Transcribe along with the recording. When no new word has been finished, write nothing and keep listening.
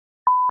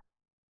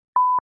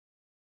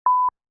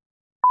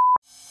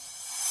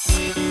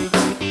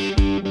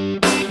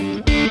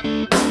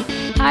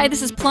Hi,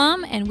 this is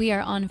Plum, and we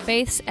are on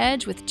Faith's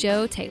Edge with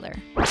Joe Taylor.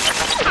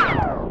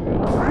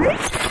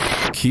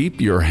 Keep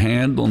your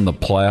hand on the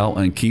plow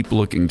and keep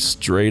looking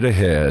straight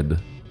ahead,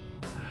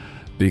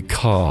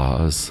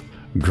 because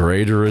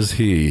greater is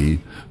He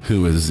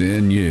who is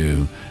in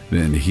you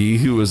than he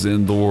who is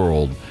in the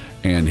world.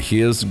 And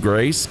His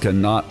grace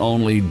can not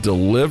only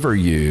deliver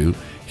you,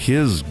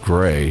 His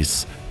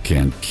grace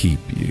can keep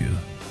you.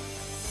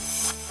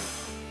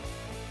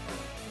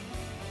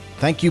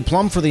 Thank you,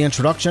 Plum, for the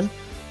introduction.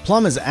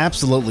 Plum is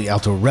absolutely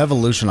out to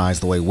revolutionize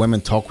the way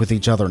women talk with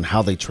each other and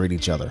how they treat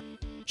each other.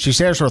 She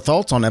shares her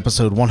thoughts on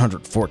episode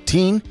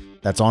 114.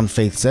 That's on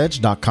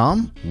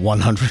faithsedge.com.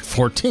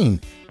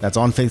 114. That's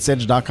on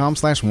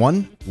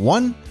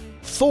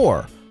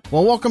faithsedge.com/114.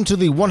 Well, welcome to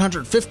the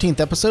 115th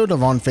episode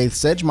of On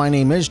Faith's Edge. My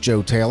name is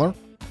Joe Taylor,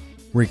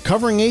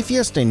 recovering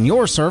atheist and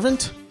your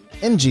servant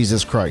in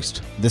Jesus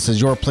Christ. This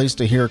is your place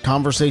to hear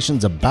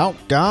conversations about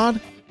God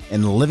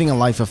and living a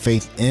life of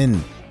faith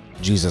in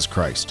Jesus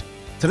Christ.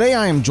 Today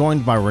I am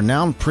joined by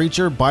renowned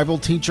preacher, Bible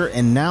teacher,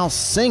 and now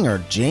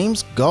singer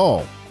James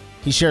Gall.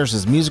 He shares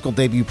his musical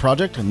debut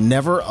project,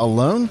 Never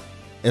Alone,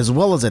 as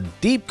well as a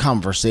deep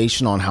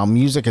conversation on how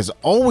music has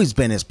always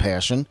been his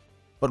passion,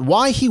 but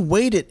why he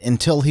waited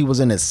until he was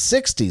in his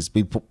 60s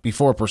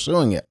before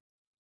pursuing it.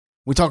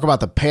 We talk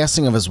about the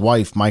passing of his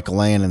wife,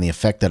 Michael Ann, and the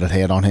effect that it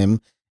had on him,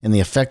 and the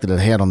effect that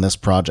it had on this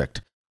project.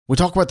 We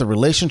talk about the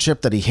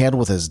relationship that he had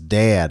with his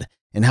dad,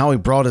 and how he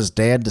brought his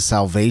dad to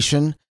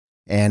salvation,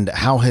 and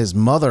how his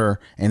mother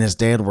and his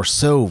dad were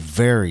so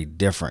very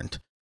different.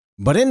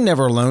 But in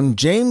Never Alone,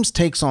 James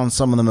takes on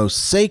some of the most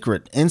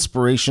sacred,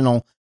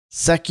 inspirational,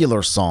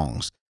 secular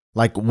songs,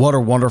 like What a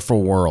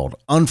Wonderful World,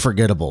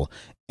 Unforgettable,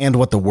 and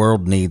What the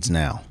World Needs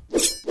Now.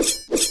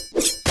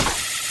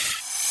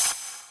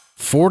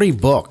 40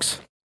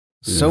 books.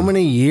 So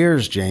many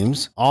years,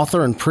 James.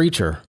 Author and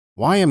preacher.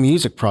 Why a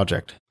music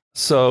project?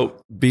 So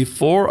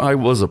before I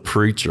was a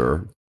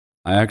preacher,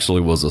 I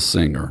actually was a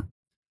singer.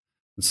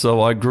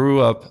 So I grew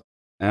up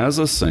as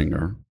a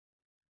singer,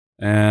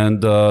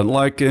 and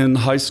like in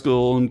high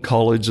school and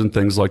college and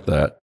things like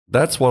that,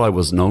 that's what I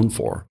was known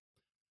for.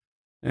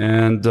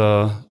 And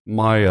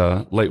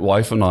my late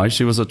wife and I,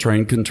 she was a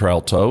trained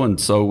contralto, and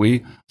so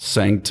we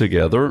sang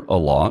together a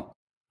lot.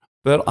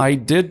 But I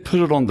did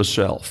put it on the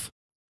shelf,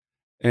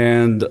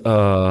 and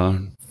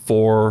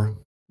for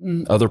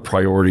other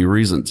priority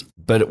reasons.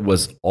 But it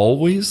was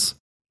always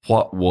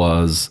what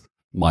was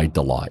my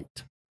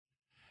delight.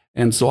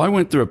 And so I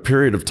went through a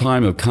period of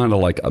time of kind of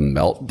like a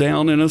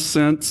meltdown in a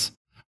sense,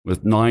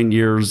 with 9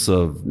 years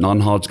of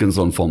non-Hodgkin's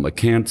lymphoma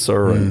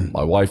cancer, and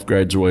my wife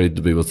graduated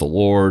to be with the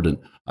Lord, and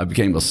I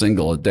became a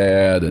single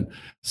dad. And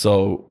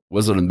so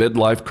was it a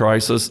midlife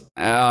crisis?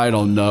 I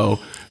don't know.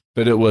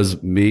 But it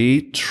was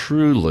me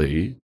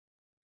truly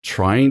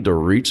trying to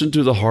reach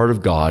into the heart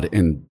of God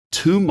and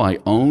to my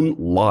own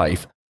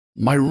life,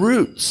 my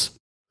roots.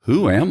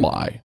 Who am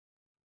I?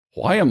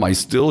 Why am I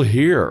still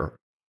here?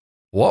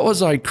 What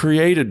was I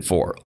created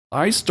for?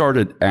 I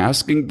started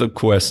asking the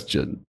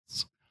questions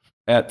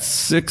at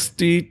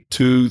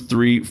 62,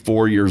 3,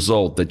 4 years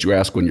old that you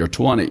ask when you're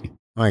 20.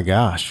 My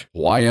gosh.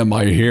 Why am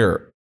I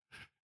here?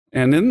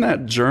 And in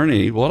that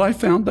journey, what I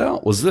found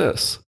out was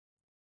this: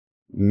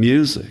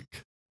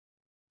 music,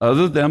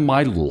 other than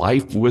my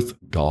life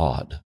with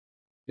God,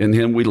 in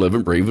Him we live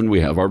and breathe and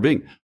we have our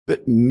being.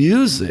 But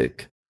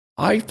music,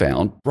 I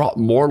found, brought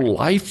more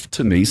life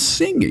to me,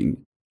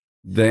 singing,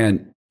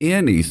 than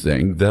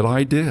anything that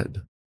I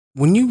did.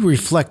 When you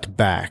reflect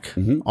back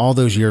all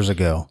those years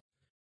ago,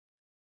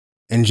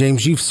 and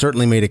James, you've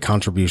certainly made a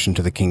contribution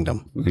to the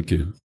kingdom. Thank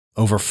you.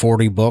 Over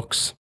 40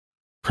 books,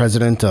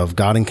 president of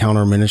God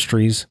Encounter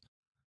Ministries,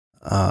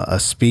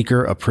 a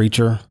speaker, a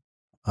preacher.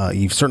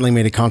 You've certainly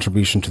made a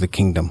contribution to the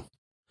kingdom.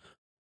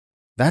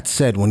 That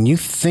said, when you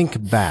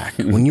think back,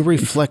 when you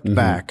reflect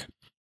back,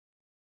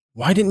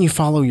 why didn't you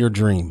follow your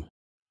dream?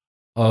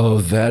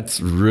 Oh,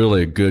 that's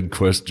really a good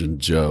question,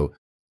 Joe.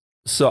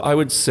 So I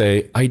would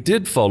say I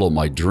did follow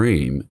my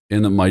dream,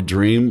 and that my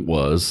dream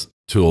was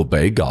to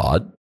obey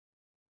God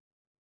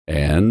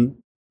and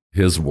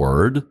His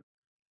word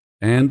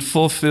and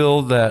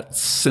fulfill that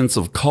sense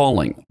of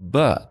calling.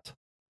 But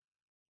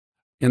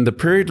in the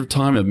period of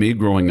time of me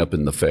growing up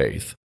in the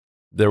faith,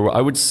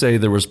 I would say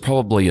there was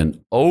probably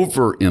an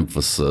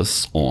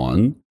overemphasis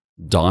on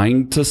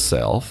dying to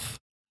self.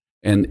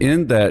 And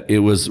in that, it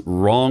was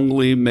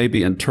wrongly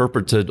maybe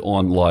interpreted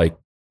on like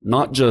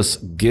not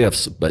just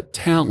gifts, but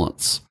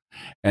talents.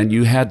 And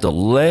you had to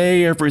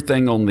lay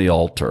everything on the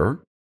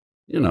altar,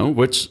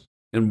 which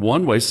in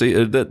one way, see,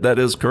 that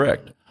is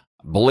correct.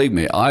 Believe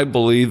me, I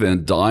believe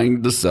in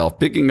dying to self,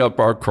 picking up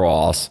our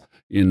cross,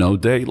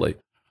 daily.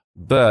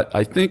 But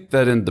I think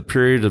that in the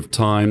period of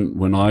time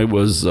when I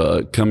was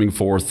coming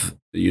forth,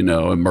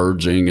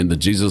 emerging in the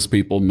Jesus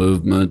People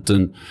movement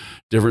and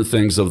different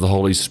things of the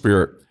Holy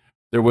Spirit,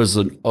 there was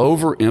an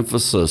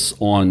overemphasis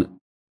on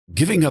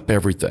giving up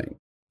everything.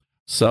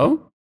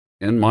 So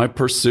in my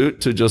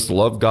pursuit to just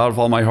love God with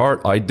all my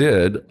heart, I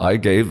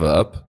gave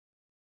up,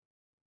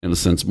 in a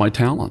sense, my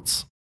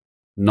talents,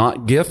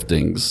 not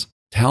giftings,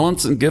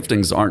 talents and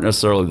giftings aren't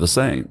necessarily the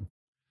same.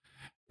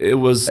 It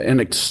was an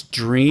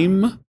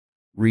extreme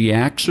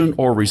reaction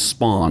or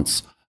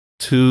response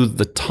to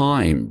the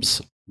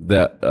times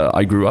that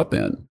I grew up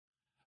in,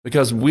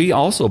 because we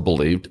also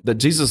believed that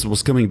Jesus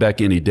was coming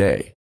back any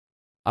day.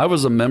 I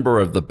was a member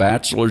of the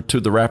Bachelor to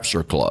the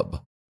Rapture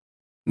Club.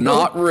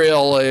 Not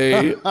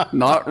really.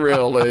 Not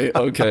really.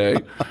 Okay.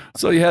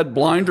 So you had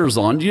blinders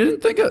on. You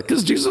didn't think it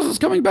because Jesus was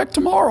coming back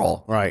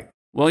tomorrow. Right.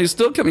 Well, he's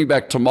still coming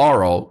back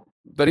tomorrow,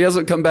 but he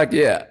hasn't come back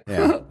yet.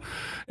 Yeah.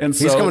 And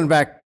so he's coming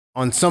back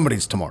on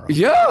somebody's tomorrow.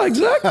 Yeah,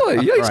 exactly.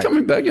 Yeah, he's Right.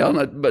 coming back.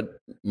 Yeah, but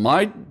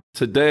my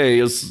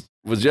today was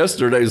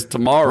yesterday's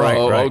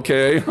tomorrow. Right.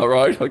 Okay. All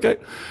right. Okay.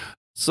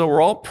 So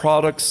we're all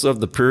products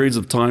of the periods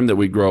of time that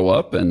we grow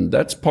up, and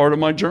that's part of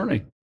my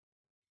journey.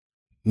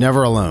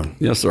 Never alone.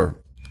 Yes, sir.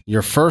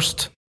 Your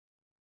first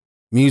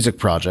music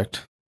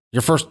project,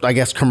 your first, I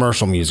guess,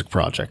 commercial music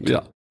project.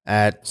 Yeah.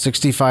 At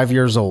 65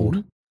 years old.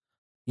 Mhm.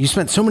 You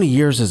spent so many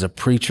years as a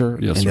preacher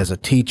Yes, and sir. as a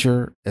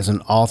teacher, as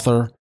an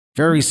author,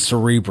 very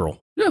cerebral,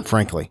 Yeah.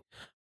 frankly.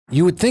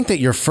 You would think that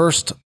your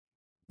first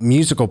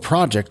musical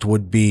project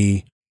would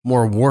be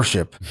more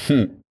worship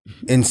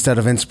instead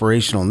of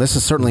inspirational. And this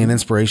is certainly an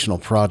inspirational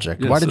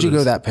project. Yes, Why did you it go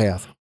is. that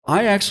path?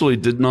 I actually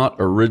did not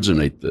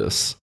originate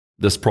this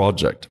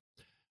project.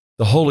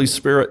 The Holy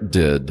Spirit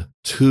did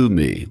to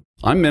me.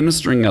 I'm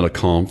ministering at a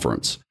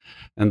conference,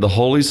 and the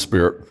Holy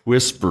Spirit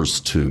whispers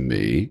to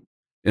me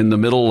in the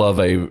middle of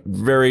a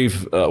very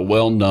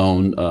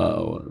well-known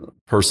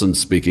person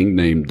speaking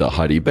named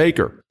Heidi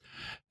Baker.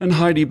 And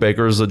Heidi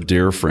Baker is a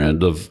dear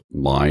friend of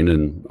mine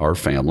and our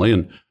family,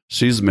 and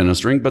she's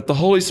ministering, but the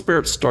Holy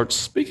Spirit starts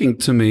speaking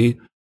to me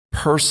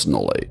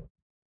personally.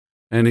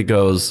 And he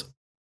goes,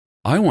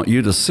 I want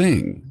you to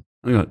sing.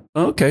 I go,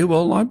 okay,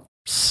 well, I've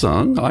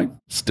sung. I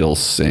still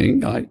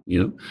sing.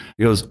 He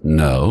goes,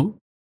 no,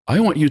 I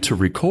want you to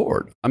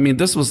record. I mean,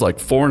 this was like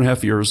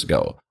 4.5 years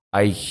ago.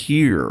 I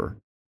hear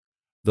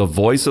the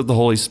voice of the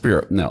Holy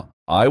Spirit. Now,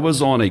 I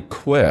was on a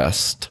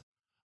quest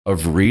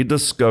of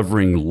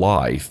rediscovering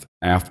life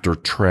after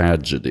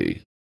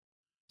tragedy.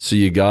 So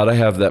you got to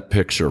have that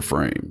picture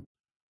frame.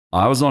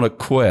 I was on a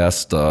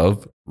quest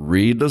of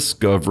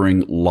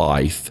rediscovering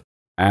life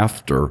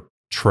after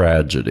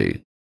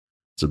tragedy.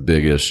 It's a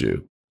big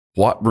issue.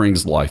 What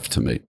brings life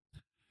to me?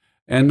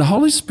 And the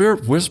Holy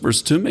Spirit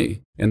whispers to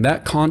me in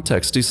that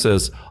context. He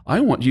says, I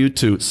want you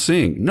to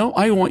sing. No,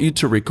 I want you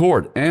to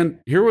record. And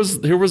here was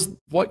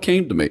what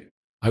came to me.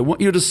 I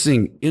want you to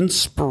sing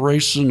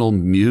inspirational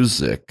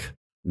music,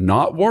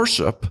 not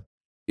worship,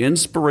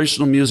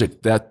 inspirational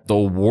music that the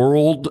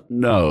world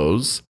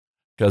knows,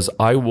 because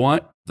I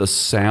want the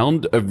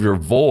sound of your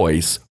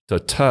voice to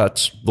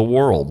touch the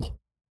world.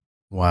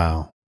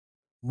 Wow.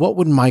 What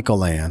would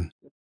Michael Ann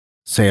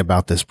say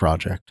about this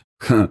project?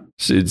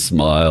 She'd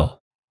smile.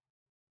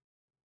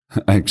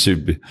 I think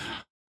she'd be,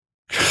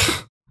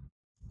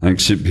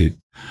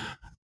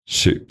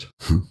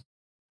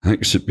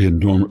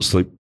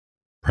 enormously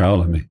proud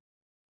of me.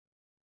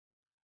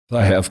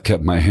 I have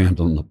kept my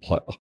hand on the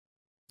plow.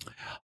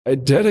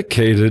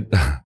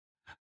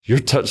 You're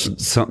touching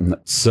something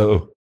that's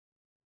so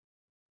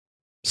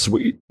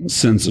sweet and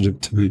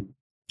sensitive to me.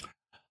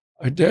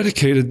 I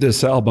dedicated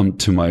this album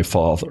to my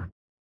father,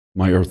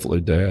 my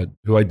earthly dad,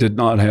 who I did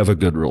not have a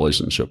good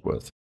relationship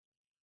with.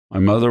 My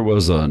mother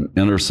was an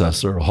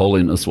intercessor, a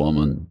holiness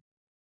woman,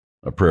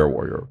 a prayer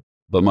warrior.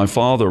 But my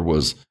father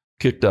was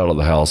kicked out of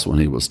the house when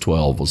he was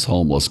 12, was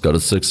homeless, got a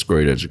 6th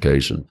grade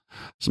education.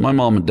 So my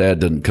mom and dad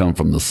didn't come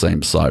from the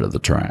same side of the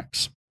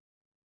tracks.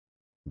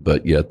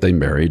 But yet they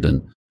married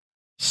and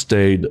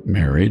stayed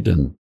married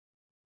and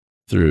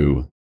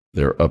through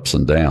their ups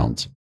and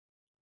downs.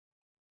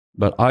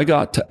 But I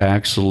got to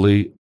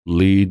actually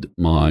lead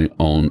my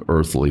own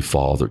earthly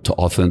father to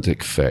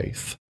authentic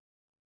faith.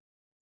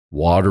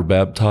 Water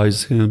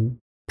baptize him,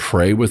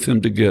 pray with him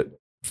to get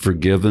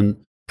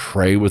forgiven,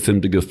 pray with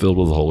him to get filled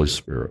with the Holy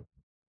Spirit.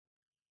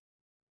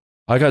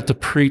 I got to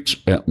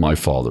preach at my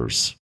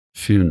father's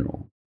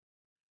funeral.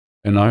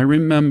 And I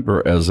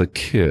remember as a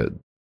kid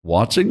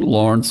watching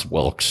Lawrence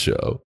Welk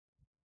show,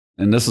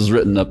 and this is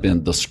written up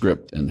in the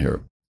script in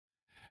here.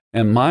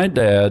 And my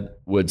dad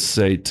would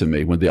say to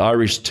me, when the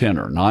Irish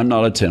tenor, now I'm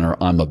not a tenor,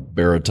 I'm a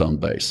baritone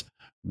bass,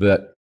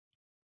 that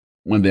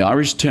when the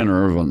Irish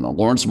tenor on the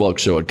Lawrence Welk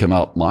show had come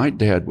out, my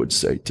dad would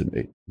say to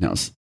me, now,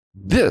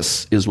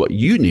 this is what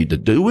you need to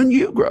do when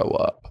you grow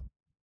up.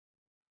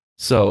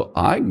 So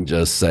I can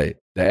just say,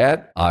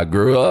 Dad, I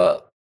grew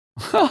up.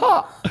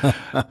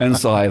 And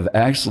so I've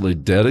actually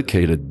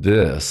dedicated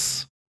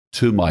this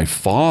to my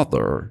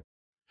father.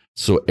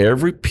 So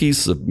every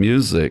piece of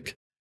music,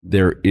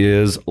 there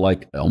is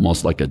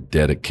almost like a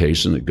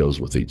dedication that goes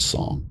with each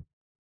song.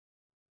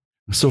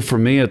 So for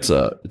me, it's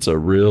a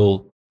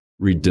real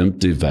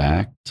redemptive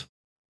act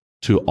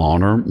to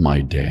honor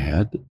my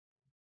dad,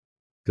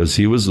 because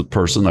he was the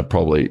person that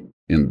probably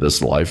in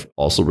this life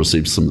also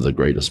received some of the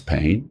greatest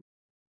pain.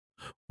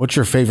 What's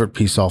your favorite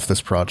piece off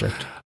this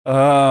project?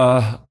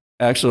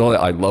 Actually,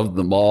 I loved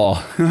them all.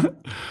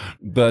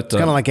 But It's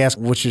kind of like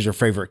asking which is your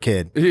favorite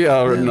kid.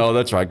 yeah, no,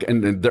 that's right.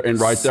 And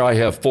right there, I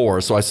have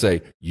four. So I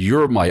say,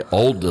 you're my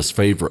oldest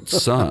favorite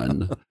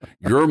son.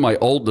 You're my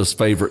oldest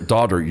favorite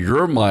daughter.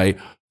 You're my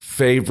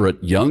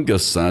favorite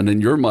youngest son,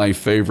 and you're my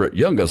favorite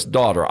youngest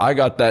daughter. I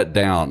got that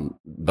down,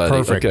 buddy.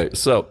 Perfect. Okay,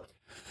 so,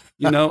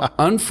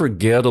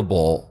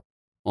 Unforgettable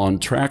on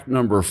track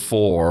number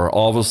 4,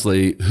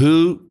 obviously,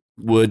 who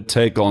would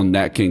take on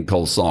Nat King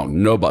Cole's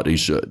song? Nobody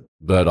should,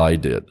 but I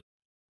did.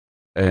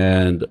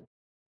 And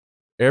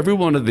every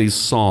one of these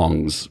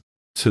songs,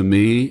 to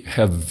me,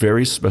 have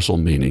very special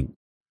meaning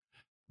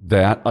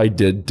that I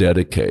did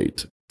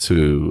dedicate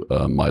to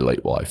my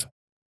late wife.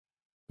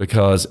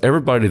 Because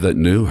everybody that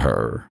knew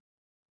her,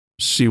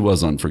 she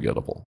was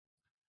unforgettable.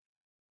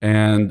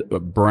 And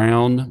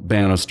Brown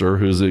Bannister,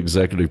 who's the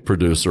executive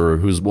producer,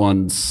 who's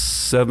won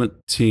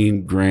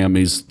 17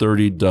 Grammys,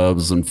 30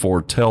 Doves, and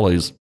 4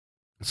 Tellys.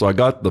 So I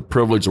got the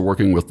privilege of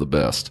working with the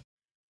best.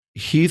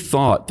 He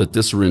thought that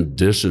this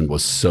rendition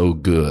was so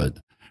good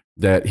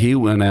that he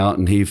went out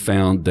and he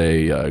found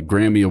a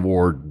Grammy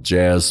Award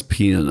jazz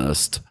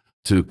pianist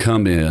to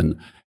come in.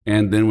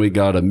 And then we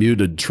got a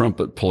muted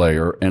trumpet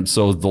player. And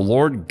so the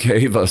Lord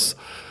gave us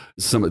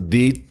some of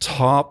the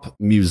top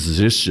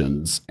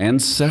musicians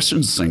and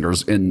session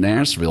singers in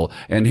Nashville.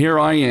 And here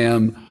I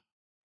am,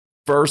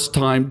 first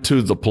time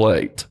to the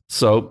plate.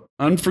 So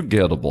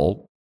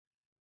Unforgettable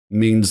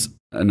means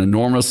an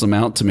enormous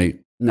amount to me.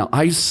 Now,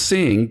 I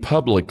sing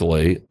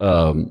publicly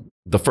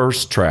the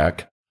first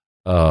track,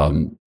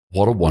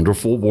 What a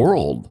Wonderful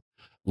World.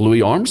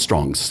 Louis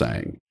Armstrong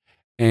sang.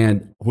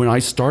 And when I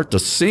start to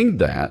sing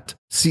that,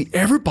 see,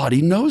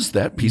 everybody knows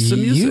that piece of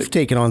music. You've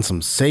taken on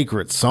some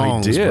sacred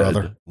songs, I did.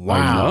 brother.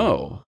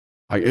 Wow.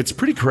 I know. It's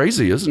pretty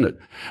crazy, isn't it?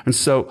 And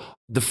so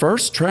the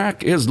first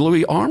track is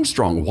Louis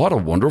Armstrong, What a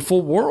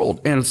Wonderful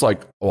World. And it's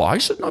like, oh, I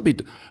should not be,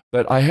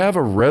 but I have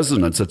a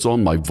resonance that's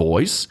on my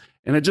voice,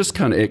 and it just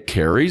kind of, it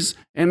carries.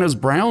 And as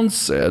Brown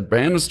said,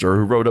 Bannister,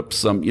 who wrote up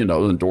some,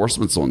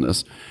 endorsements on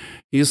this,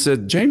 he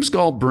said, James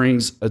Gall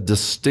brings a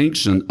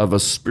distinction of a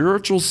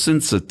spiritual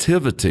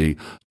sensitivity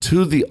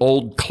to the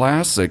old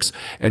classics.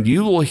 And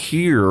you will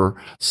hear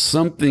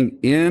something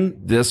in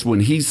this when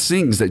he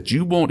sings that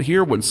you won't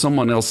hear when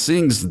someone else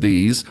sings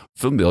these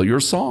familiar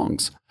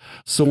songs.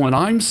 So when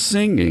I'm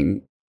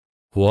singing,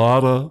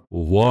 What a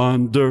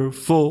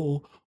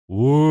Wonderful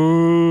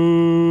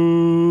World,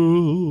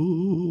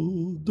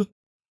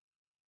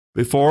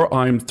 before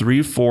I'm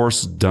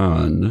 3/4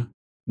 done,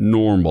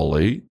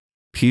 normally,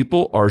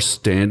 people are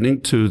standing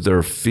to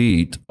their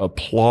feet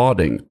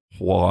applauding.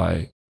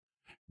 Why?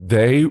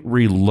 They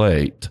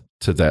relate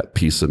to that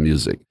piece of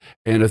music.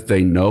 And if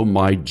they know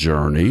my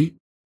journey,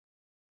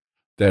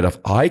 that if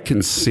I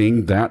can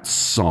sing that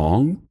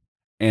song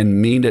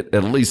and mean it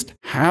at least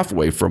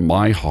halfway from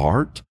my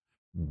heart,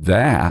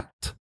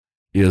 that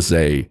is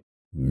a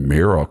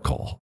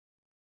miracle.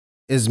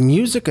 Is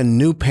music a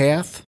new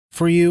path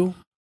for you?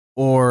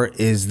 Or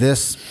is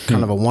this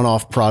kind of a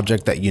one-off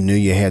project that you knew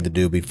you had to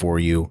do before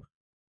you,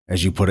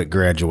 as you put it,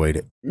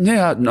 graduated?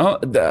 Yeah, no,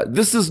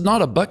 this is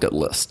not a bucket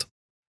list.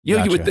 You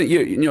would think,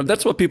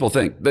 that's what people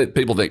think.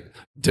 People think,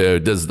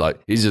 dude, this is like,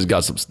 he's just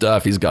got some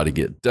stuff he's got to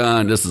get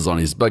done. This is on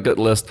his bucket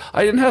list.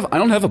 I don't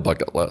have a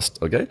bucket list.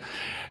 Okay.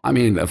 I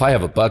mean, if I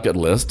have a bucket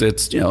list,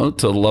 it's, to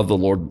love the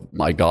Lord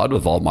my God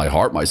with all my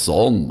heart, my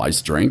soul, and my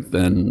strength,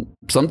 and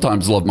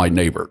sometimes love my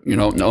neighbor,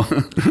 no,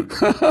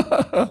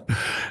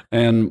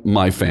 and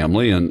my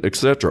family, and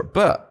etc.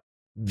 But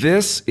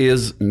this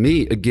is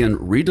me, again,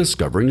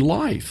 rediscovering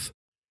life.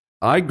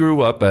 I grew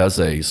up as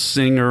a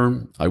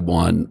singer. I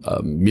won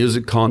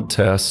music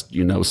contests,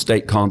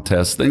 state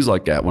contests, things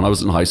like that. When I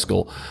was in high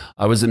school,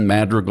 I was in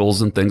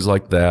madrigals and things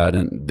like that.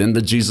 And then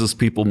the Jesus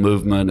People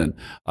movement. And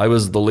I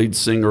was the lead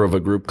singer of a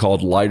group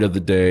called Light of the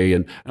Day.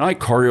 And I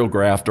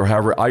choreographed, or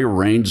however, I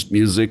arranged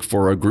music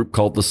for a group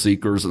called The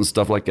Seekers and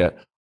stuff like that.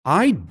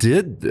 I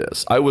did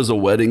this. I was a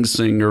wedding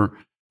singer.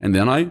 And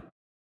then I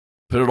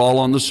put it all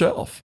on the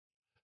shelf.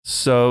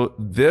 So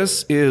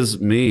this is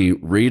me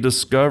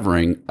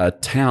rediscovering a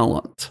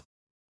talent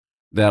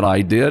that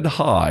I did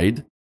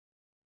hide,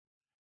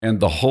 and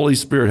the Holy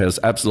Spirit has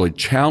absolutely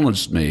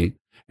challenged me.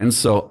 And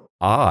so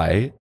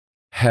I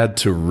had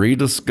to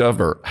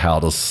rediscover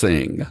how to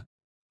sing,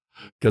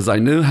 because I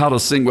knew how to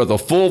sing with a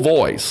full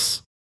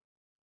voice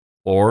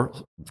or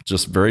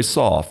just very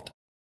soft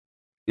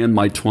in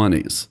my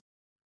 20s.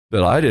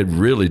 But I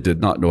really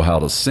did not know how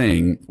to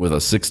sing with a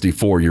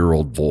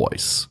 64-year-old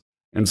voice.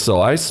 And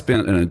so I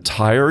spent an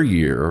entire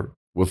year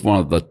with one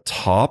of the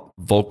top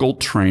vocal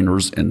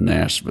trainers in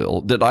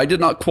Nashville that I did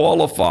not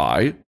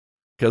qualify,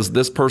 because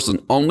this person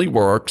only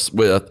works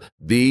with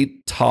the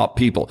top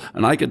people.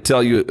 And I could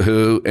tell you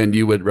who, and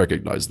you would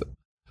recognize them.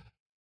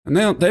 And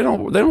they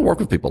don't work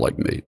with people like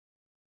me,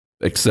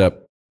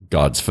 except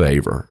God's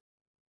favor.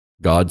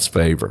 God's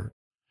favor.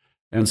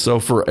 And so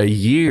for a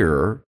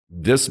year,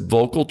 this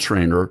vocal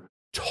trainer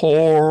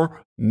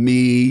tore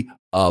me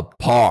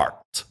apart.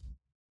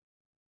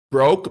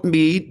 broke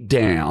me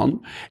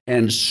down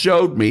and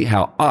showed me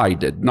how I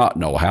did not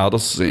know how to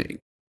sing.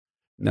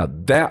 Now,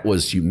 that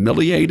was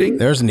humiliating.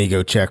 There's an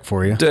ego check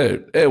for you.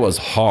 Dude, it was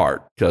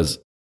hard because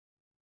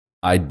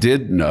I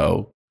did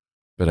know,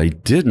 but I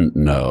didn't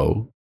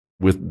know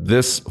with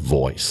this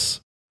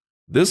voice.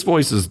 This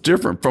voice is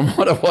different from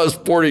what it was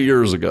 40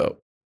 years ago.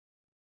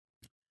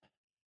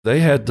 They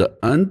had to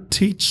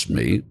unteach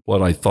me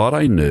what I thought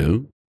I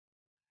knew.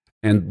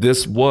 And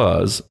this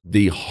was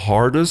the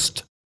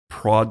hardest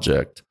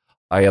project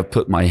I have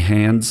put my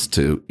hands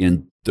to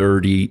in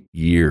 30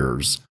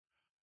 years.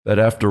 But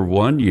after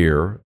 1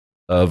 year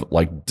of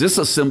like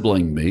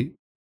disassembling me,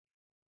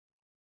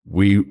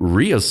 we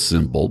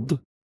reassembled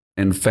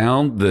and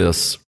found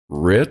this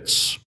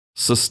rich,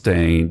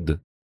 sustained,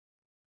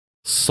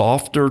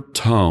 softer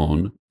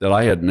tone that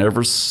I had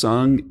never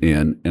sung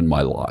in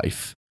my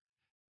life.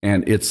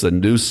 And it's a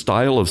new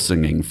style of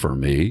singing for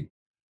me.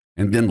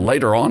 And then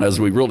later on, as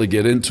we really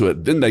get into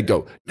it, then they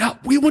go, now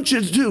we want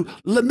you to do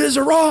Les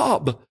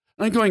Miserables.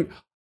 And I'm going,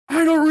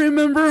 I don't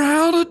remember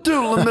how to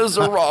do Les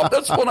Miserables.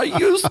 That's what I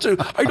used to.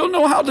 I don't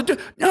know how to do.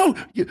 No,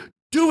 you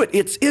do it.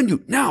 It's in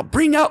you. Now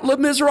bring out Les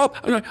Miserables.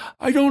 I'm like,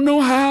 I don't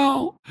know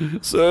how.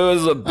 So it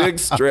was a big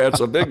stretch,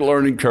 a big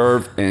learning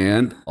curve,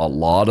 and a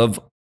lot of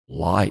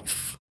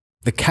life.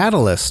 The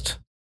catalyst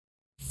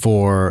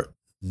for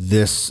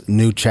this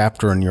new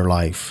chapter in your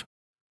life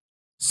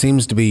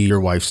seems to be your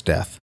wife's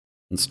death.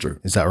 It's true.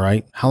 Is that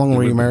right? How long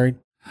were you married?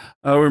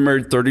 We were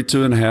married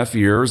 32 and a half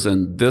years,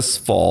 and this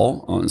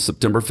fall, on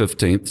September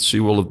 15th, she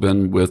will have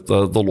been with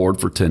the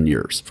Lord for 10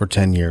 years. For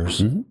 10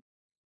 years.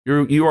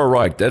 Mm-hmm. You are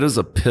right. That is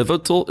a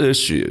pivotal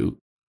issue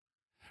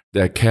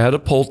that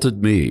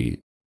catapulted me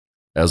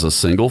as a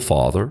single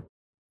father,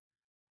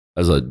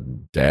 as a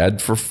dad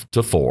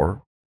to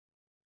four,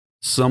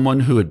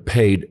 someone who had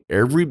paid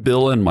every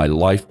bill in my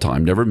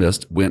lifetime, never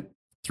missed, went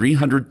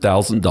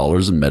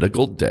 $300,000 in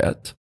medical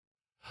debt.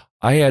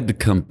 I had to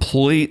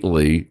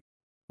completely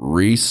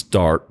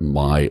restart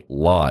my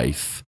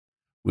life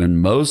when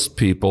most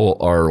people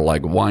are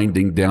like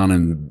winding down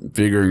and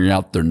figuring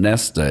out their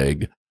nest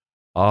egg.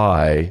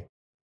 I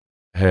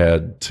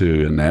had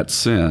to, in that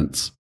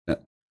sense,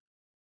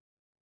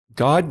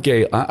 God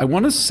gave, I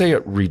want to say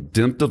it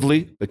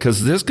redemptively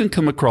because this can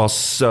come across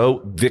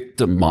so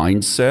victim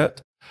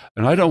mindset.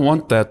 And I don't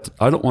want that.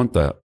 I don't want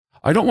that.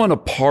 I don't want to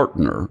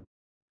partner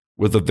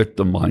with a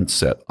victim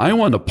mindset. I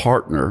want a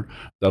partner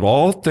that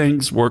all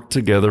things work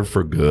together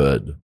for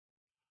good.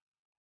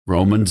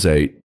 Romans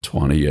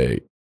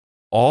 8:28.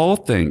 All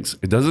things.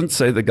 It doesn't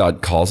say that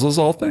God causes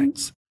all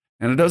things,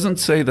 and it doesn't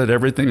say that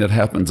everything that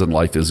happens in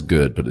life is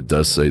good, but it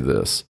does say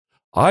this: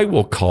 I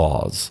will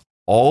cause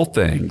all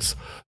things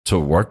to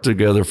work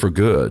together for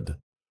good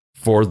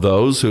for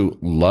those who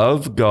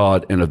love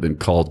God and have been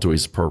called to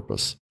his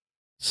purpose.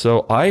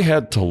 So I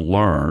had to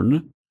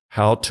learn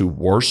how to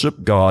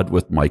worship God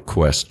with my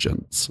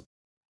questions.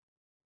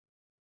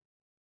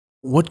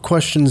 What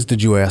questions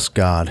did you ask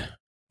God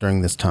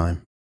during this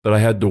time? But I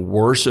had to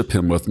worship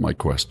him with my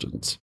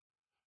questions.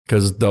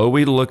 Because though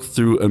we look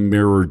through a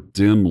mirror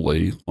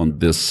dimly on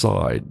this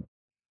side,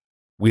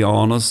 we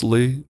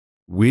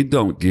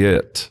don't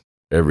get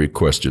every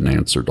question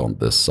answered on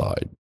this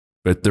side.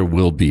 But there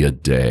will be a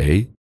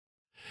day.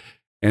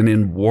 And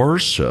in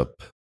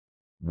worship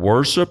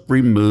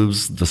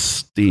removes the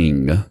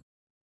sting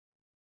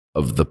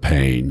of the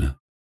pain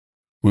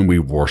when we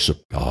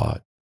worship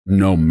God,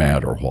 no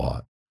matter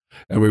what.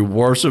 And we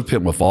worship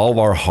him with all of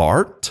our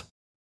heart.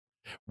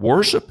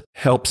 Worship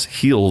helps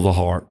heal the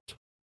heart.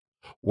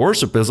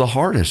 Worship is a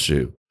heart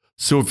issue.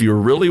 So if you're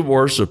really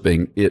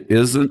worshiping, it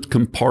isn't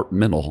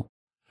compartmental.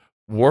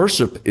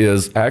 Worship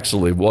is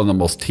actually one of the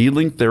most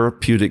healing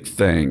therapeutic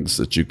things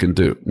that you can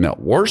do. Now,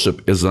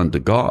 worship is unto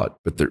God,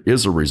 but there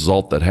is a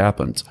result that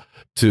happens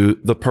to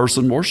the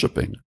person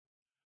worshiping.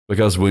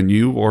 Because when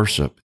you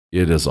worship,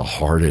 it is a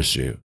heart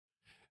issue.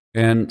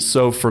 And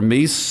so for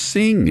me,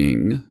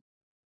 singing,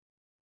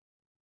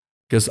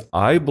 because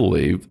I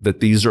believe that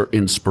these are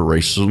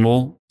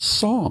inspirational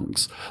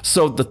songs.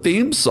 So the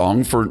theme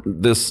song for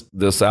this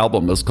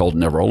album is called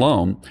Never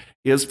Alone,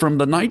 is from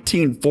the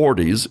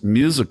 1940s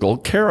musical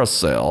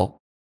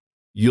Carousel,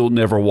 You'll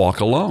Never Walk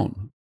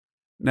Alone.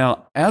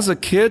 Now, as a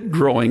kid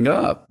growing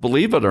up,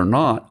 believe it or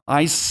not,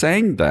 I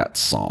sang that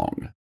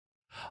song.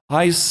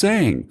 I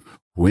sang,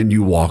 when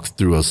you walk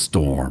through a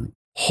storm,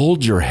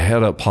 hold your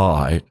head up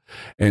high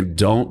and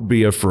don't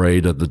be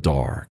afraid of the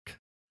dark.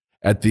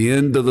 At the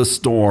end of the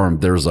storm,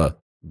 there's a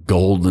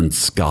golden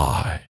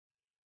sky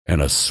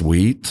and a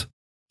sweet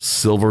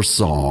silver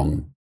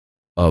song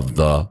of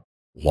the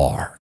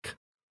lark.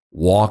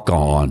 Walk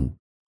on,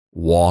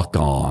 walk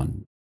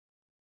on.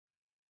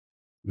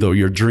 Though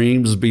your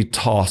dreams be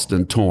tossed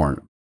and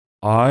torn.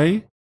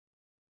 I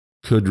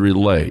could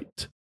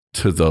relate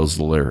to those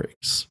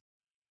lyrics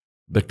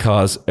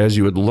because as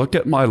you would look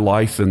at my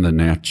life in the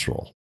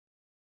natural,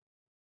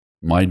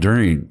 my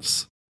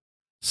dreams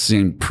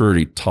seemed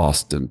pretty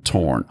tossed and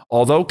torn.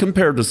 Although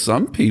compared to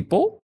some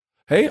people,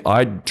 hey,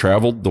 I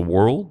traveled the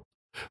world,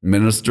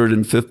 ministered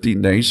in 50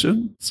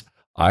 nations.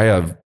 I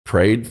have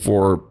prayed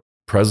for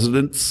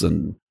presidents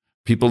and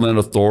people in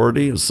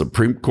authority and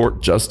Supreme Court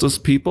justice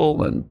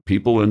people and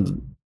people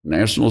in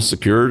national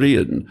security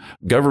and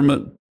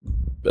government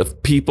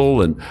people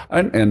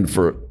and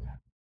for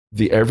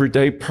the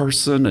everyday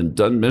person, and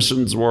done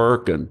missions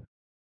work and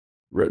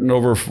written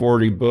over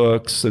 40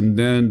 books. And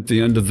then at the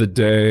end of the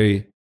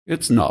day,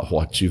 it's not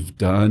what you've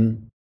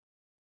done.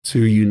 It's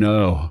who you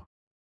know.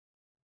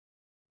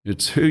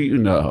 It's who you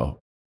know.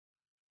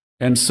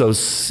 And so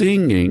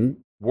singing,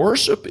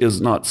 worship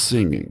is not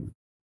singing.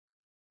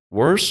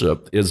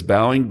 Worship is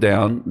bowing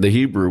down. The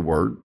Hebrew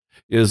word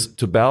is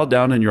to bow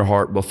down in your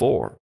heart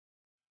before.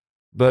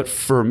 But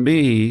for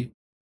me,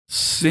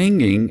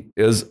 singing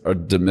is a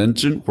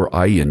dimension where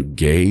I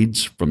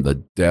engage from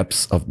the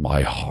depths of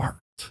my heart.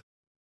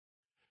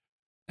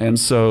 And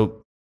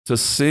so to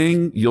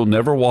sing, you'll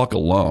never walk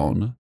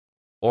alone.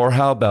 Or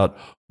how about,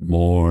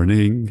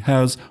 morning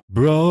has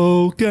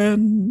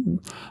broken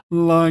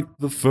like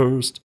the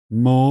first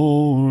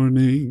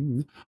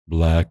morning.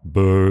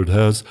 Blackbird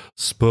has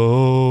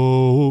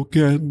spoken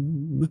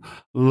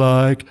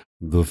like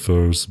the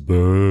first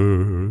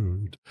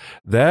bird.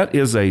 That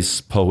is a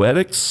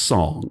poetic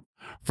song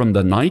from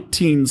the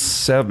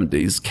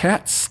 1970s,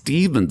 Cat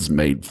Stevens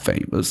made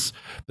famous.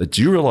 That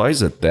you realize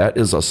that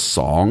is a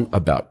song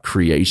about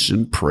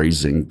creation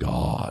praising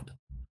God.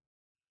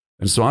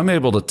 And so I'm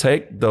able to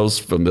take those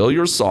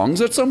familiar songs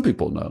that some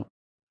people know.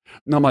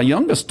 Now, my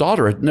youngest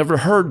daughter had never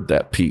heard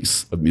that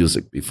piece of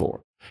music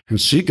before.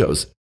 And she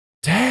goes,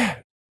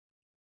 Dad.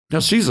 Now,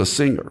 she's a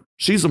singer.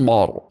 She's a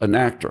model, an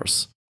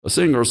actress, a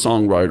singer,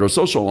 songwriter, a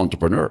social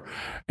entrepreneur.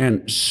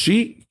 And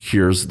she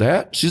hears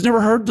that. She's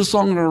never heard the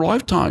song in her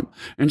lifetime.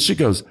 And she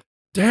goes,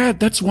 Dad,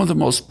 that's one of the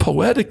most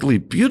poetically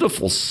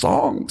beautiful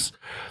songs.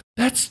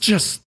 That's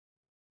just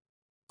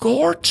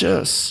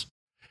gorgeous.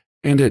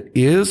 And it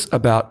is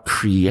about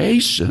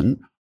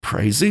creation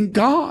praising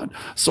God.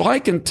 So I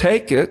can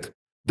take it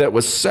that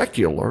was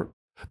secular,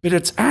 but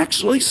it's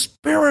actually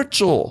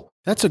spiritual.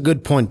 That's a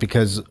good point,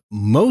 because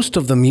most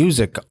of the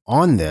music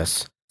on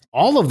this,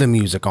 all of the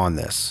music on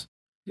this,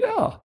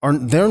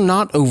 they're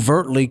not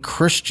overtly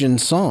Christian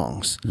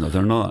songs. No,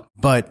 they're not.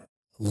 But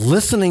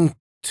listening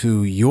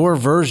to your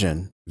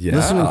version,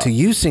 listening to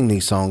you sing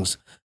these songs,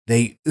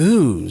 they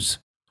ooze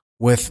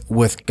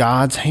with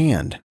God's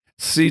hand.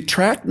 See,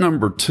 track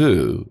number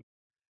 2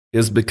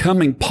 is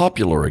becoming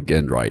popular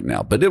again right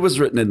now, but it was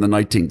written in the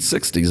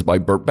 1960s by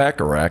Burt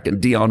Bacharach,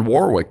 and Dionne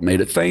Warwick made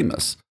it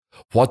famous.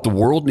 What the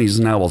world needs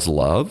now is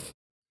love.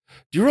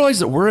 Do you realize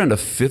that we're in a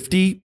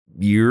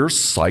 50-year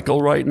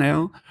cycle right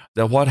now?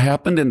 That what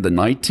happened in the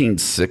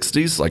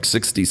 1960s, like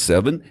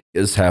 67,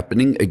 is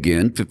happening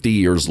again 50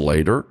 years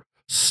later.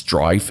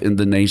 Strife in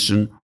the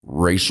nation,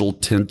 racial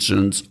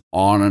tensions,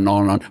 on and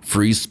on,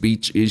 free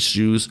speech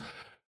issues.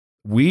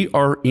 We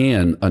are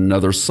in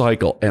another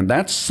cycle. And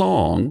that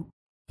song,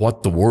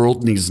 What the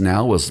World Needs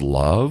Now is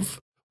Love,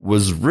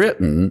 was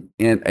written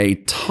in a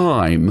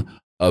time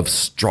of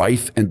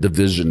strife and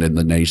division in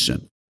the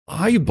nation.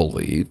 I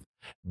believe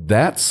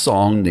that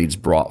song needs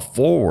brought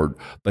forward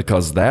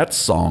because that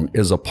song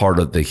is a part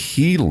of the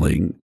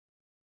healing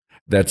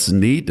that's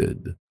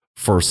needed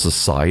for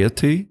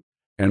society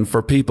and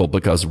for people,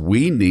 because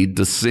we need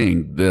to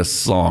sing this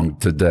song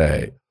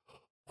today.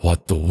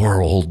 What the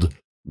world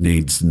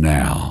needs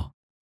now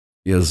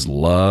is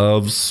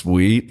love,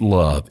 sweet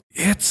love.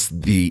 It's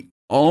the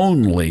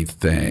only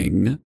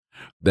thing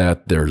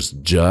that there's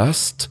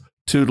just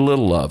too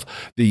little of.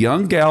 The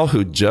young gal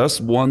who just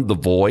won The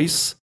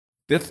Voice,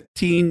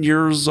 15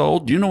 years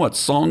old, do you know what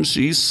song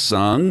she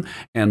sung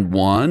and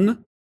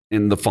won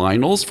in the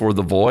finals for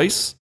The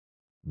Voice?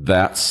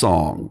 That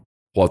song,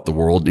 What the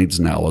World Needs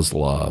Now is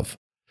Love.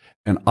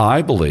 And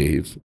I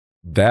believe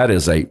that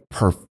is a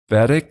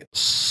prophetic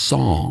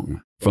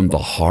song from the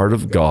heart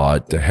of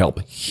God to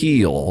help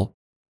heal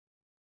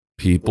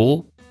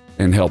people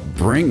and help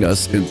bring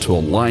us into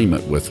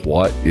alignment with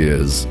what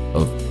is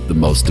of the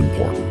most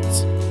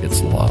importance.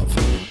 It's love.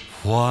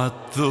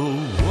 What the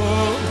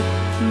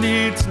world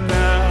needs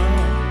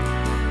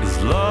now is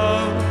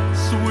love,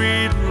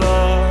 sweet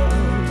love.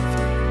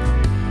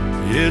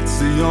 It's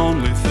the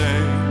only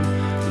thing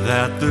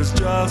that there's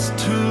just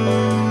too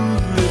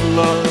little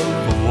of.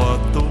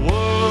 What the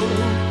world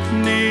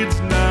needs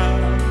now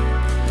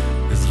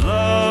is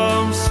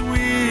love,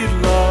 sweet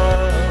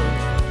love.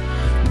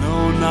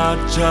 No, not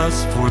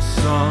just for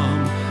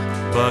some,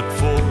 but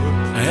for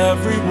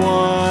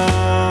everyone.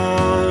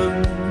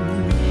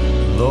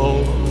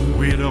 Lord,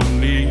 we don't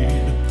need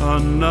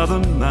another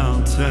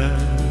mountain.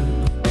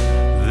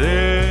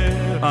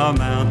 There are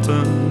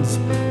mountains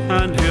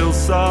and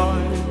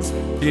hillsides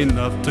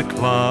enough to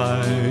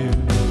climb.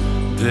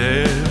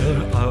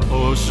 There are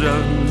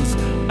oceans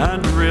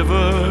and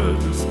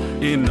rivers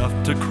enough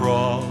to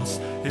cross,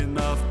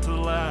 enough to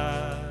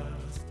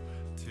last.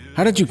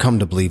 How did you come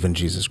to believe in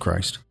Jesus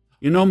Christ?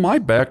 You know, my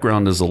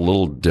background is a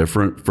little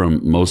different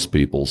from most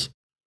people's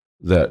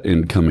that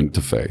in coming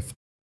to faith.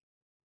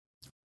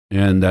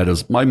 And that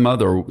is, my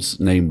mother's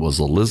name was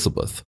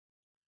Elizabeth.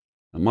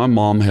 And my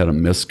mom had a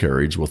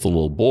miscarriage with a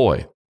little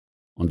boy.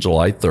 on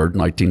July 3rd,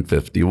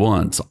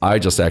 1951. So I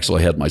just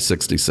actually had my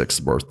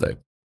 66th birthday.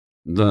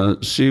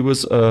 She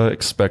was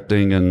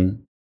expecting,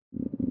 and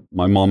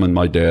my mom and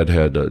my dad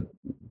had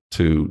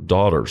 2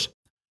 daughters.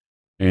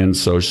 And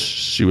so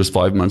she was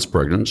 5 months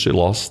pregnant. She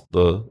lost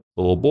the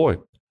little boy.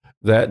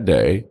 That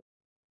day,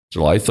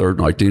 July 3rd,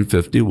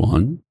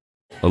 1951,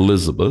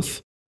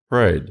 Elizabeth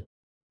prayed.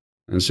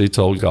 And she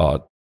told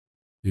God,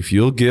 if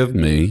you'll give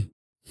me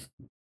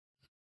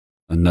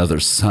another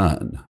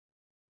son,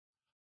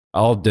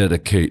 I'll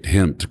dedicate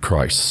him to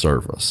Christ's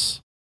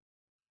service.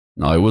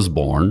 And I was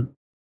born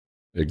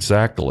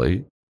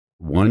exactly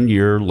 1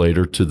 year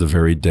later to the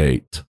very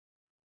date,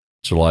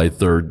 July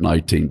 3rd,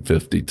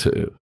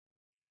 1952.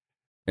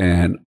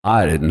 And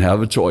I didn't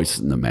have a choice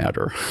in the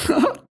matter.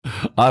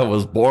 I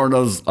was born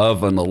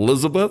of an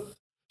Elizabeth.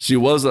 She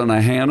wasn't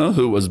a Hannah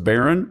who was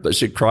barren, but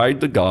she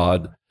cried to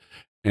God,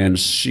 and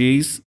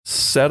she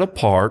set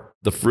apart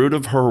the fruit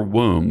of her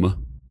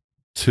womb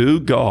to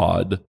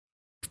God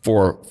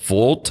for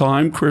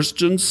full-time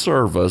Christian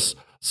service.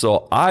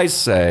 So I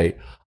say,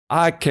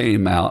 I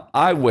came out,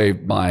 I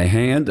waved my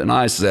hand, and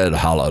I said,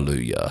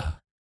 hallelujah.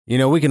 You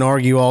know, we can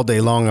argue all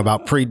day long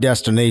about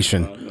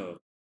predestination.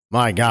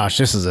 My gosh,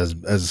 this is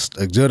as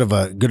good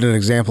an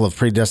example of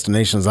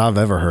predestination as I've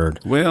ever heard.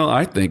 Well,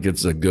 I think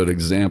it's a good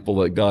example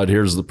that God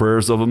hears the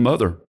prayers of a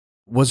mother.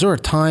 Was there a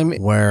time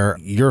where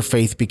your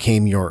faith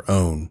became your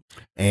own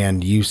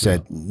and you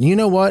said, you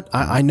know what,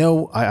 I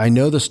know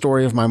the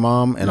story of my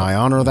mom and I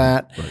honor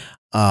that.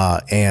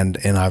 Right. And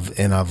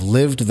I've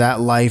lived that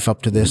life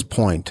up to this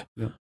point.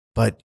 Yeah.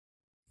 But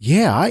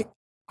yeah,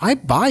 I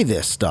buy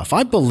this stuff.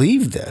 I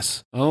believe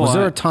this. Was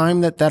there a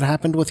time that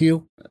happened with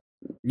you?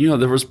 You know,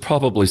 there was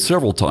probably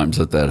several times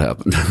that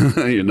happened.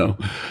 You know,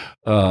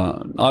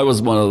 I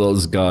was one of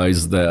those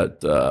guys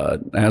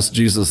that asked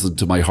Jesus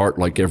into my heart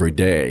like every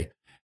day.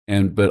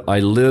 But I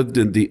lived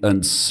in the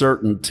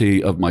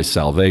uncertainty of my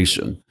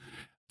salvation.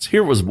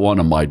 Here was one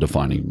of my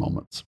defining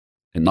moments.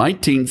 In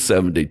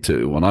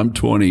 1972, when I'm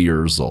 20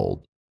 years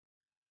old,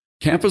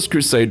 Campus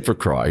Crusade for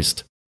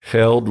Christ,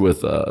 held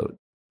with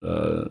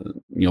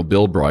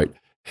Bill Bright,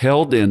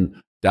 held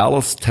in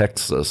Dallas,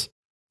 Texas,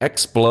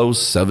 Explo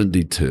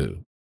 72.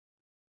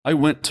 I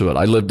went to it.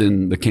 I lived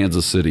in the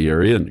Kansas City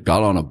area and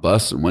got on a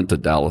bus and went to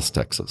Dallas,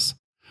 Texas.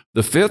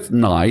 The 5th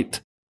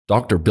night,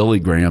 Dr. Billy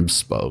Graham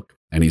spoke,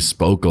 and he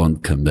spoke on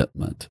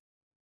commitment.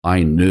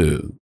 I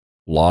knew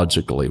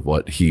logically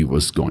what he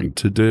was going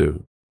to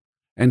do.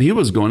 And he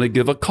was going to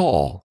give a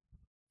call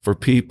for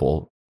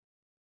people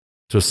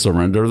to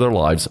surrender their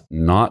lives,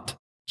 not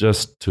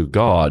just to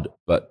God,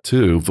 but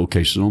to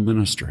vocational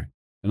ministry.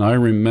 And I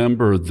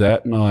remember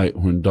that night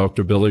when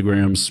Dr. Billy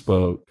Graham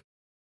spoke,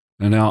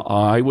 and now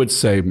I would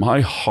say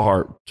my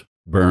heart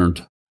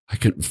burned. I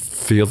can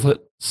feel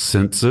it,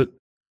 sense it,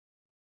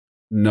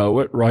 know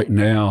it right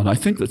now. And I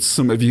think that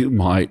some of you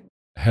might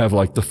have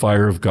like the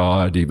fire of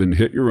God even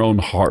hit your own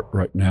heart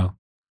right now.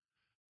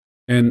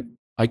 And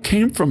I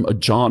came from a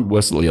John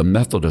Wesley, a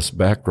Methodist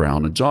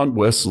background, and John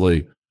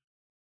Wesley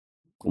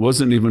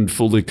wasn't even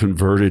fully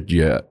converted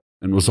yet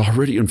and was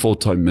already in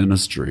full-time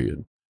ministry.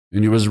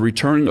 And he was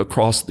returning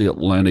across the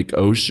Atlantic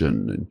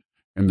Ocean,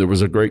 and there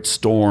was a great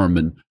storm,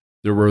 and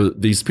there were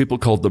these people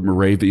called the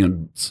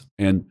Moravians,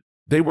 and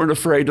they weren't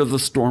afraid of the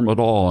storm at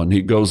all. And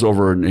he goes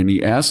over and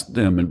he asked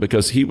them, and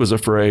because he was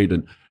afraid,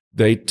 and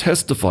they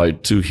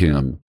testified to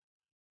him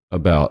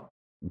about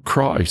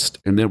Christ.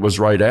 And it was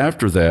right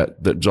after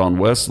that John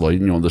Wesley,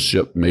 the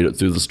ship made it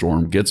through the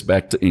storm, gets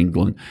back to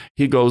England.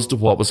 He goes to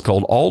what was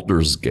called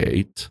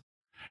Aldersgate,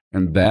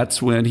 and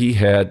that's when he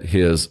had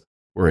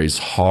where his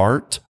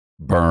heart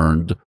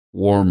burned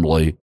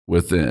warmly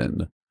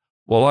within.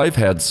 Well, I've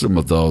had some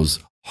of those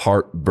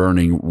heart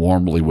burning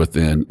warmly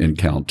within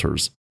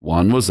encounters.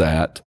 One was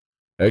at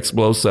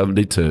Explo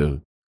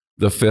 72,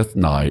 the 5th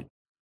night,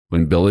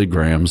 when Billy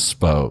Graham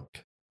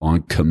spoke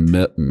on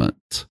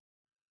commitment.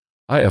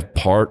 I have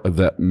part of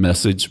that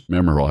message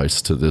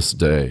memorized to this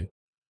day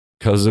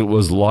because it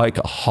was like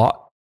a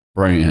hot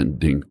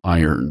branding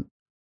iron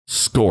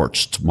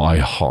scorched my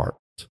heart.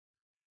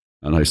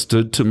 And I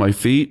stood to my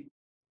feet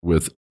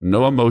with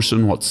no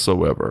emotion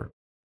whatsoever.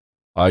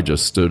 I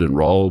just stood in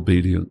raw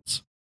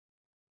obedience.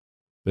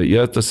 But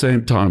yet at the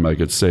same time, I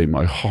could say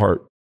my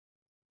heart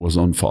was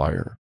on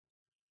fire.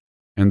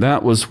 And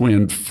that was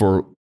when,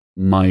 for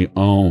my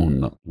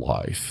own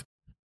life,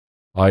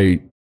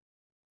 I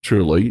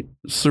truly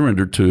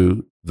surrendered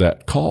to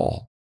that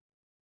call.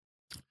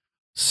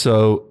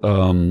 So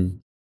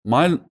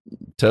my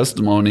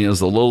testimony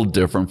is a little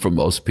different from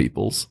most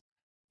people's.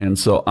 And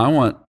so I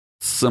want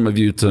some of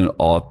you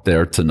out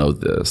there to know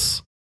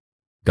this.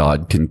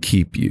 God can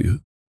keep you.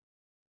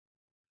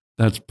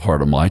 That's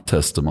part of my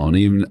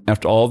testimony, even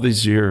after all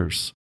these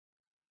years.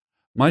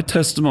 My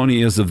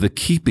testimony is of the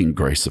keeping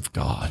grace of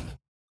God.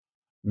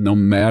 No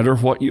matter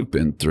what you've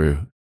been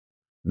through,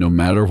 no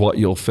matter what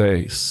you'll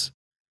face,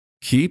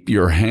 keep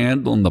your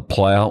hand on the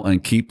plow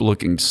and keep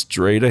looking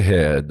straight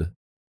ahead,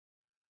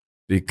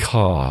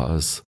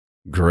 because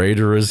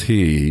greater is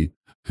he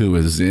who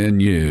is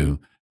in you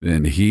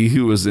than he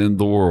who is in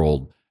the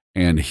world.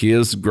 And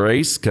his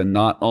grace can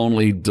not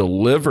only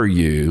deliver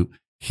you,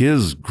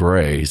 his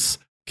grace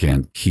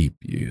can keep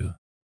you.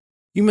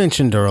 You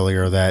mentioned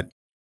earlier that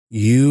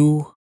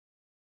you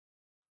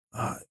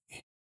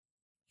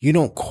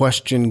don't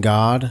question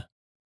God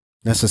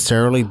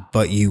necessarily,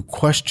 but you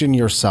question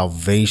your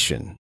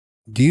salvation.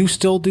 Do you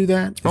still do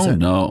that?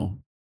 No.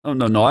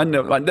 I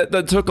never.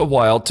 That took a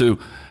while to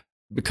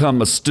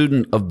become a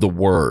student of the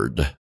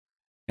Word.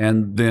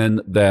 And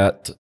then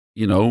that,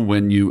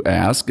 when you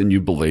ask and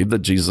you believe that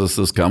Jesus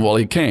has come, well,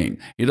 he came.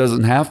 He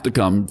doesn't have to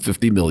come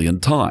 50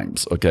 million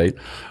times, okay?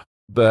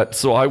 But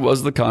so I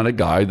was the kind of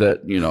guy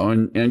that,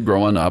 and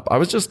growing up, I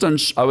was just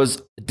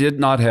did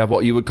not have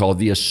what you would call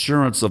the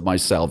assurance of my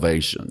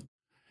salvation.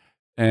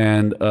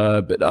 And,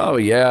 but how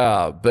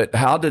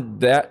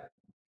did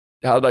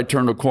I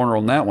turn a corner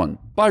on that one?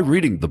 By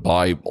reading the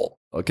Bible,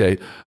 okay?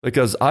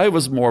 Because I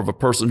was more of a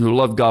person who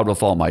loved God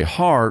with all my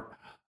heart,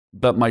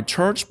 but my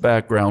church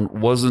background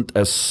wasn't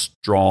as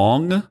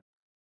strong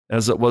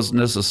as it was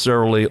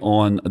necessarily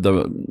on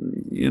the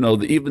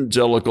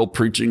evangelical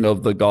preaching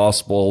of the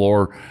gospel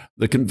or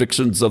the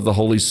convictions of the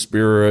Holy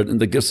Spirit and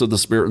the gifts of the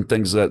Spirit and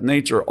things of that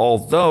nature.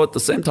 Although at the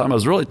same time, I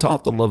was really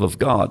taught the love of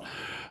God.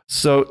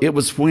 So it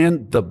was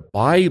when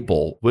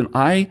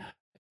I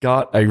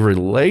got a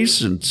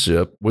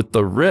relationship with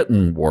the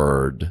written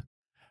word,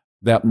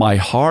 that my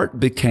heart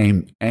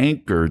became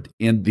anchored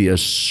in the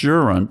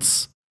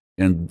assurance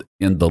in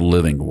the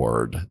living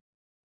word.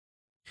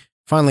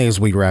 Finally, as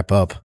we wrap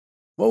up,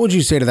 what would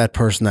you say to that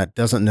person that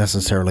doesn't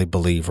necessarily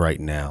believe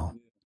right now?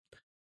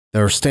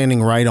 They're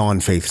standing right on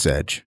faith's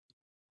edge,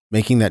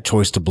 making that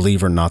choice to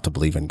believe or not to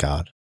believe in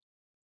God.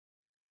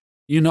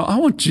 I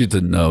want you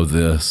to know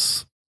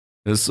this.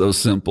 It's so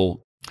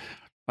simple.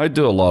 I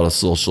do a lot of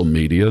social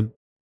media,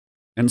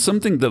 and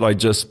something that I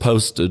just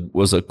posted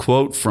was a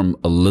quote from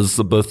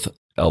Elizabeth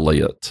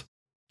Elliot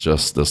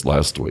just this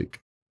last week.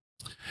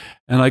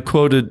 And I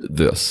quoted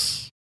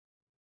this: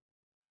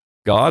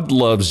 God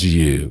loves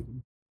you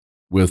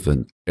with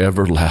an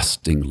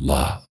everlasting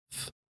love.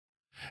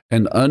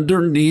 And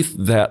underneath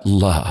that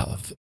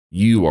love,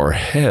 you are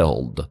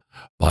held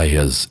by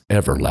his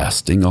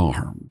everlasting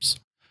arms.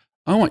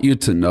 I want you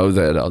to know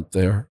that out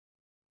there.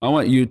 I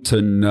want you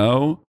to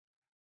know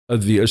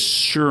the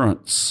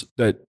assurance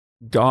that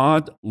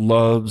God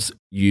loves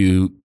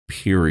you,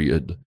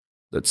 period.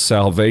 That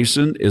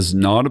salvation is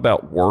not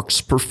about works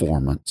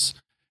performance.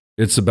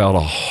 It's about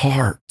a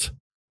heart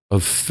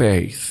of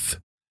faith.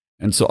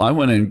 And so I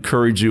want to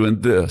encourage you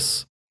in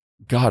this.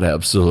 God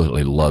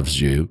absolutely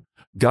loves you.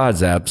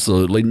 God's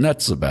absolutely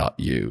nuts about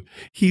you.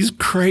 He's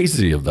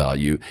crazy about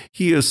you.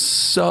 He is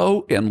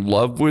so in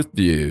love with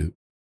you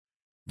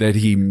that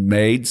he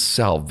made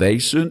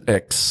salvation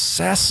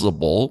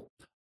accessible,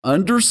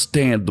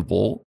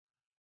 understandable,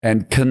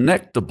 and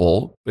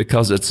connectable,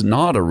 because it's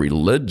not a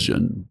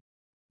religion.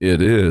 It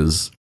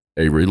is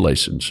a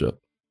relationship.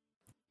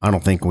 I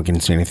don't think we can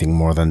say anything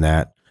more than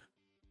that.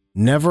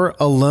 Never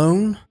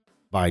Alone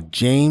by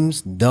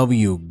James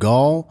W.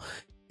 Gall.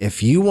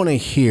 If you want to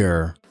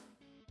hear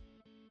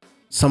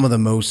some of the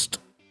most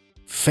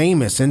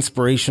famous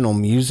inspirational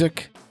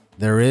music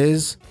there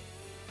is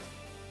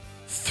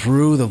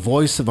through the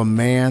voice of a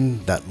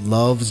man that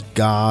loves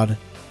God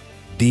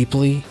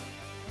deeply,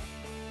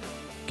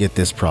 get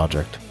this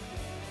project.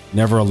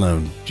 Never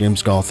Alone.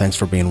 James Gall, thanks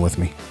for being with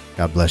me.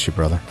 God bless you,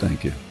 brother.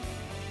 Thank you.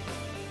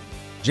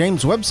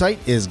 James' website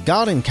is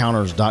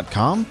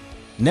godencounters.com.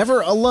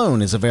 Never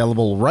Alone is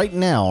available right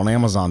now on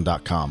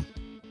Amazon.com.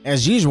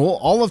 As usual,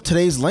 all of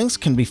today's links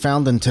can be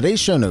found in today's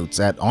show notes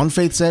at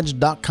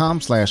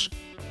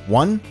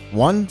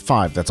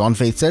onfaithsedge.com/115. That's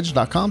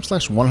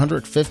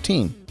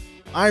onfaithsedge.com/115.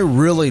 I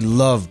really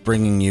love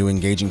bringing you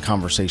engaging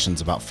conversations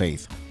about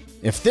faith.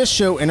 If this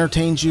show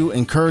entertained you,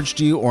 encouraged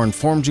you, or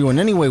informed you in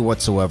any way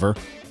whatsoever,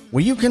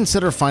 will you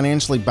consider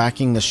financially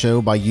backing the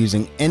show by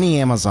using any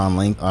Amazon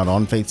link at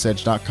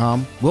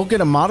onfaithsedge.com? We'll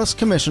get a modest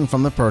commission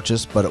from the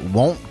purchase, but it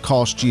won't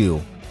cost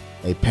you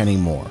a penny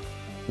more.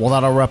 Well,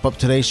 that'll wrap up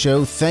today's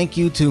show. Thank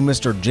you to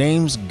Mr.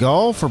 James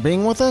Gall for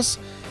being with us,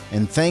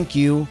 and thank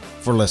you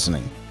for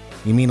listening.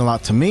 You mean a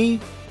lot to me,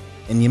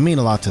 and you mean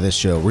a lot to this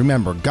show.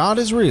 Remember, God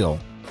is real.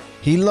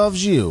 He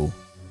loves you,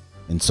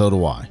 and so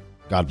do I.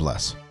 God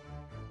bless.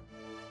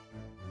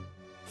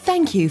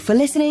 Thank you for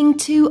listening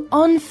to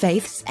On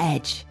Faith's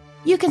Edge.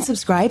 You can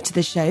subscribe to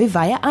the show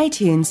via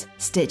iTunes,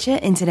 Stitcher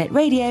Internet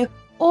Radio,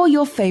 or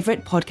your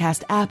favorite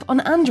podcast app on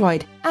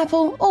Android,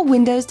 Apple, or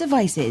Windows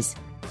devices.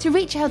 To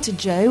reach out to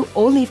Joe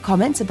or leave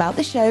comments about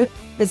the show,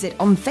 visit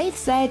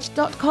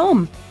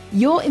onfaithsedge.com.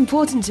 You're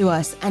important to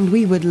us, and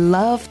we would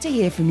love to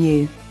hear from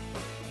you.